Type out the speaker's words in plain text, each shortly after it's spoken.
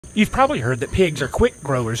You've probably heard that pigs are quick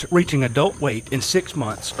growers reaching adult weight in 6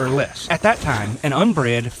 months or less. At that time, an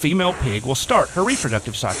unbred female pig will start her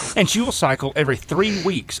reproductive cycle, and she will cycle every 3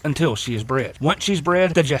 weeks until she is bred. Once she's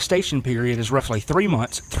bred, the gestation period is roughly 3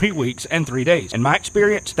 months, 3 weeks, and 3 days. In my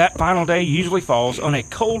experience, that final day usually falls on a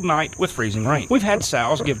cold night with freezing rain. We've had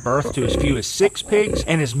sows give birth to as few as 6 pigs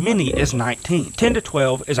and as many as 19. 10 to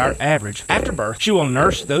 12 is our average. After birth, she will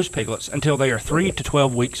nurse those piglets until they are 3 to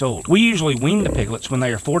 12 weeks old. We usually wean the piglets when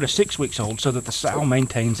they are 4 to 6 weeks old so that the sow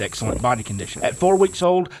maintains excellent body condition. At 4 weeks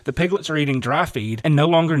old, the piglets are eating dry feed and no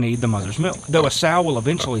longer need the mother's milk. Though a sow will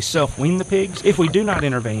eventually self-wean the pigs, if we do not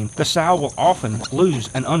intervene, the sow will often lose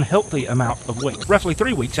an unhealthy amount of weight. Roughly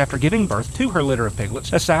 3 weeks after giving birth to her litter of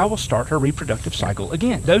piglets, a sow will start her reproductive cycle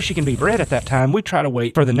again. Though she can be bred at that time, we try to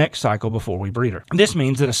wait for the next cycle before we breed her. This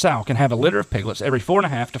means that a sow can have a litter of piglets every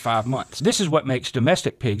 4.5 to 5 months. This is what makes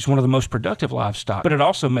domestic pigs one of the most productive livestock, but it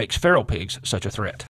also makes feral pigs such a threat.